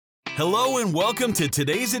Hello and welcome to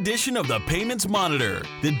today's edition of the Payments Monitor,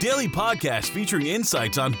 the daily podcast featuring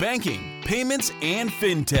insights on banking, payments, and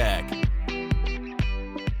fintech.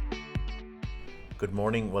 Good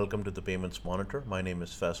morning, welcome to the Payments Monitor. My name is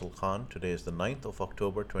Faisal Khan. Today is the 9th of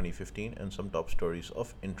October 2015 and some top stories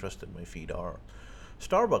of interest in my feed are: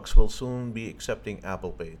 Starbucks will soon be accepting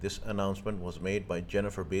Apple Pay. This announcement was made by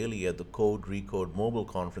Jennifer Bailey at the Code Recode Mobile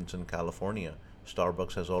Conference in California.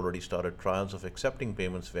 Starbucks has already started trials of accepting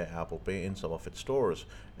payments via Apple Pay in some of its stores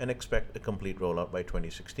and expect a complete rollout by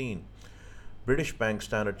 2016. British bank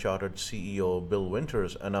Standard Chartered CEO Bill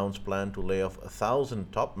Winters announced plan to lay off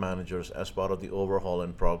 1,000 top managers as part of the overhaul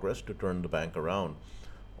in progress to turn the bank around.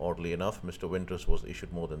 Oddly enough, Mr. Winters was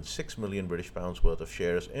issued more than £6 million British pounds worth of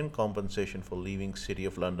shares in compensation for leaving City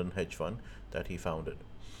of London hedge fund that he founded.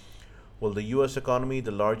 Will the US economy,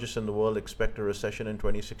 the largest in the world, expect a recession in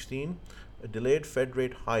 2016? A delayed Fed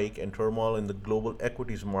rate hike and turmoil in the global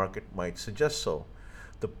equities market might suggest so.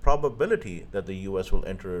 The probability that the US will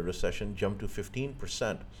enter a recession jumped to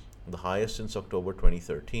 15%, the highest since October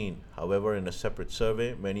 2013. However, in a separate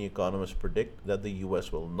survey, many economists predict that the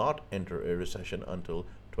US will not enter a recession until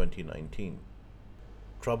 2019.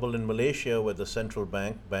 Trouble in Malaysia, where the central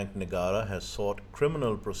bank, Bank Negara, has sought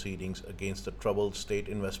criminal proceedings against the troubled state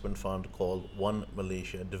investment fund called One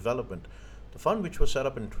Malaysia Development. The fund, which was set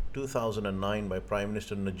up in 2009 by Prime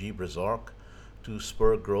Minister Najib Razak to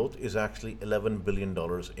spur growth, is actually $11 billion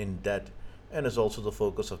in debt and is also the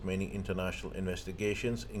focus of many international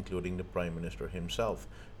investigations, including the Prime Minister himself.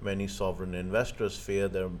 Many sovereign investors fear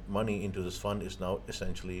their money into this fund is now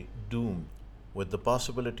essentially doomed. With the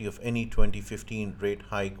possibility of any 2015 rate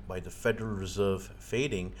hike by the Federal Reserve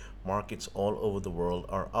fading, markets all over the world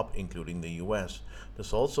are up, including the US.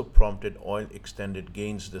 This also prompted oil extended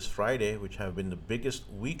gains this Friday, which have been the biggest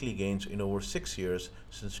weekly gains in over 6 years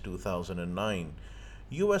since 2009.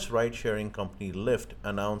 US ride-sharing company Lyft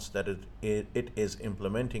announced that it is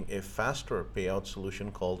implementing a faster payout solution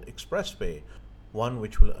called ExpressPay, one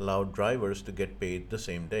which will allow drivers to get paid the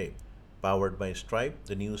same day. Powered by Stripe,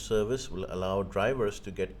 the new service will allow drivers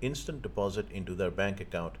to get instant deposit into their bank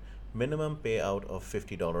account. Minimum payout of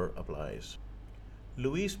 $50 applies.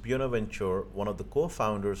 Luis Buenaventure, one of the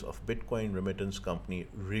co-founders of Bitcoin remittance company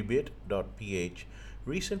Rebit.ph,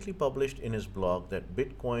 recently published in his blog that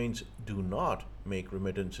Bitcoins do not make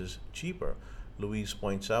remittances cheaper. Luis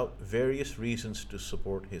points out various reasons to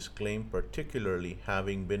support his claim, particularly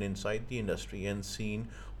having been inside the industry and seen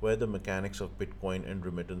where the mechanics of Bitcoin and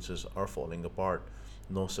remittances are falling apart.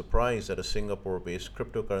 No surprise that a Singapore-based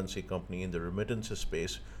cryptocurrency company in the remittances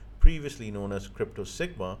space, previously known as Crypto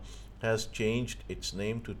Sigma, has changed its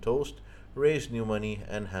name to Toast, raised new money,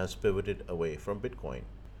 and has pivoted away from Bitcoin.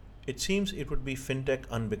 It seems it would be fintech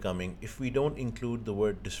unbecoming if we don't include the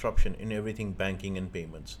word disruption in everything banking and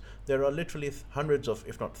payments. There are literally hundreds of,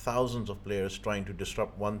 if not thousands of players trying to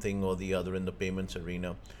disrupt one thing or the other in the payments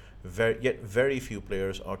arena. Yet very few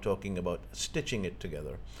players are talking about stitching it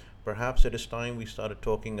together. Perhaps it is time we started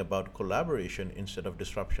talking about collaboration instead of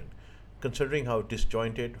disruption. Considering how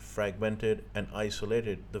disjointed, fragmented, and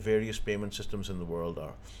isolated the various payment systems in the world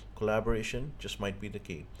are, collaboration just might be the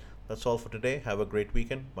key. That's all for today. Have a great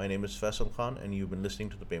weekend. My name is Faisal Khan, and you've been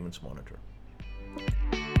listening to the Payments Monitor.